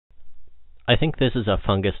I think this is a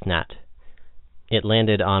fungus gnat. It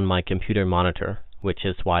landed on my computer monitor, which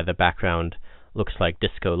is why the background looks like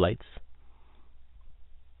disco lights.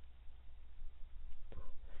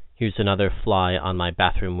 Here's another fly on my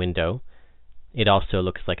bathroom window. It also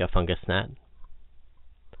looks like a fungus gnat.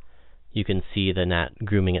 You can see the gnat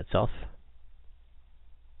grooming itself.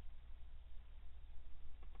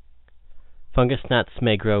 Fungus gnats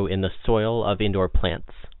may grow in the soil of indoor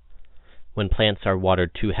plants. When plants are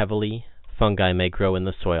watered too heavily, fungi may grow in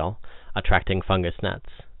the soil, attracting fungus gnats.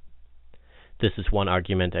 This is one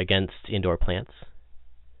argument against indoor plants.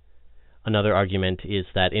 Another argument is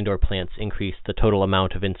that indoor plants increase the total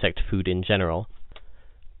amount of insect food in general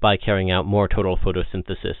by carrying out more total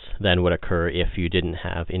photosynthesis than would occur if you didn't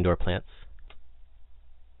have indoor plants.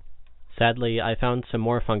 Sadly, I found some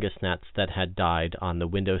more fungus gnats that had died on the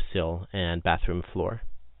windowsill and bathroom floor.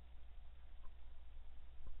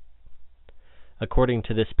 According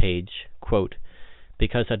to this page, quote,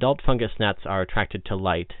 because adult fungus gnats are attracted to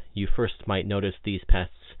light, you first might notice these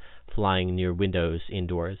pests flying near windows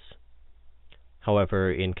indoors.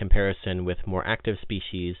 However, in comparison with more active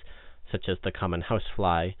species, such as the common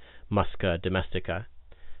housefly, Musca domestica,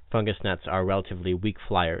 fungus gnats are relatively weak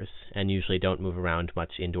flyers and usually don't move around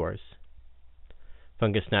much indoors.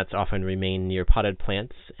 Fungus gnats often remain near potted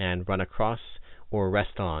plants and run across or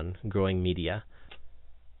rest on growing media,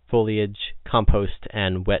 foliage, compost,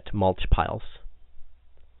 and wet mulch piles.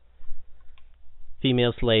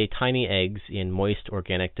 Females lay tiny eggs in moist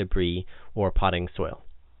organic debris or potting soil.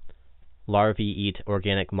 Larvae eat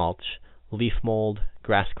organic mulch, leaf mold,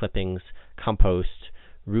 grass clippings, compost,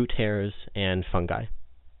 root hairs, and fungi.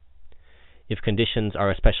 If conditions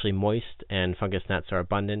are especially moist and fungus gnats are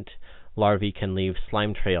abundant, larvae can leave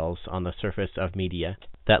slime trails on the surface of media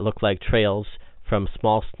that look like trails from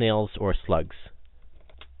small snails or slugs.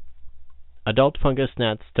 Adult fungus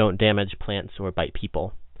gnats don't damage plants or bite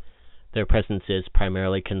people. Their presence is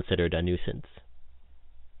primarily considered a nuisance.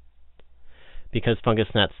 Because fungus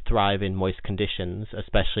gnats thrive in moist conditions,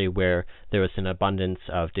 especially where there is an abundance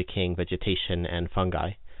of decaying vegetation and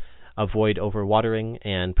fungi, avoid overwatering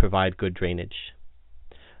and provide good drainage.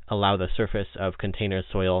 Allow the surface of container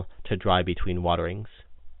soil to dry between waterings.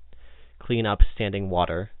 Clean up standing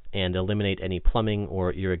water and eliminate any plumbing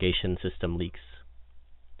or irrigation system leaks.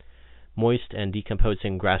 Moist and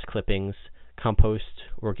decomposing grass clippings, compost,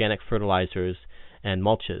 organic fertilizers, and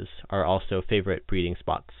mulches are also favorite breeding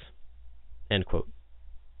spots. End quote.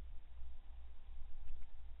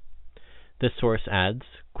 This source adds,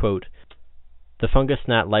 quote, the fungus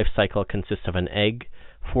gnat life cycle consists of an egg,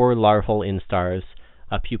 4 larval instars,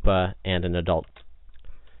 a pupa, and an adult.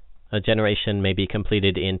 A generation may be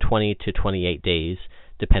completed in 20 to 28 days,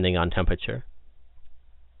 depending on temperature.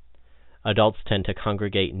 Adults tend to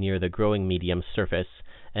congregate near the growing medium's surface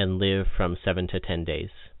and live from 7 to 10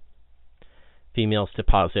 days. Females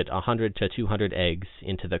deposit 100 to 200 eggs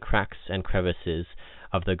into the cracks and crevices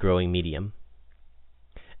of the growing medium.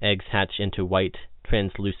 Eggs hatch into white,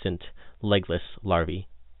 translucent, legless larvae.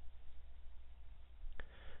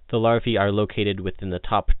 The larvae are located within the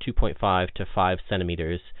top 2.5 to 5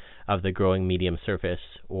 centimeters of the growing medium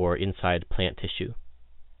surface or inside plant tissue.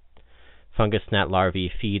 Fungus gnat larvae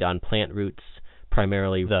feed on plant roots,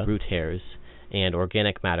 primarily the root hairs, and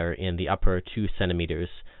organic matter in the upper 2 centimeters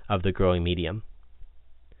of the growing medium.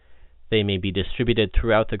 They may be distributed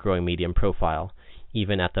throughout the growing medium profile,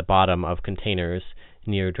 even at the bottom of containers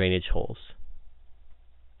near drainage holes.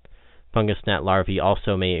 Fungus gnat larvae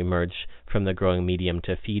also may emerge from the growing medium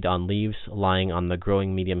to feed on leaves lying on the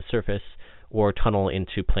growing medium surface or tunnel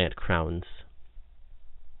into plant crowns.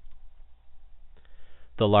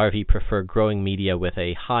 The larvae prefer growing media with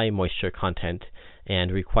a high moisture content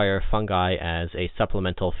and require fungi as a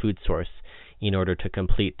supplemental food source in order to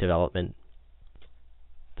complete development.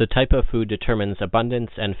 The type of food determines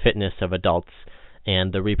abundance and fitness of adults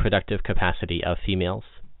and the reproductive capacity of females.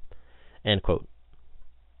 End quote.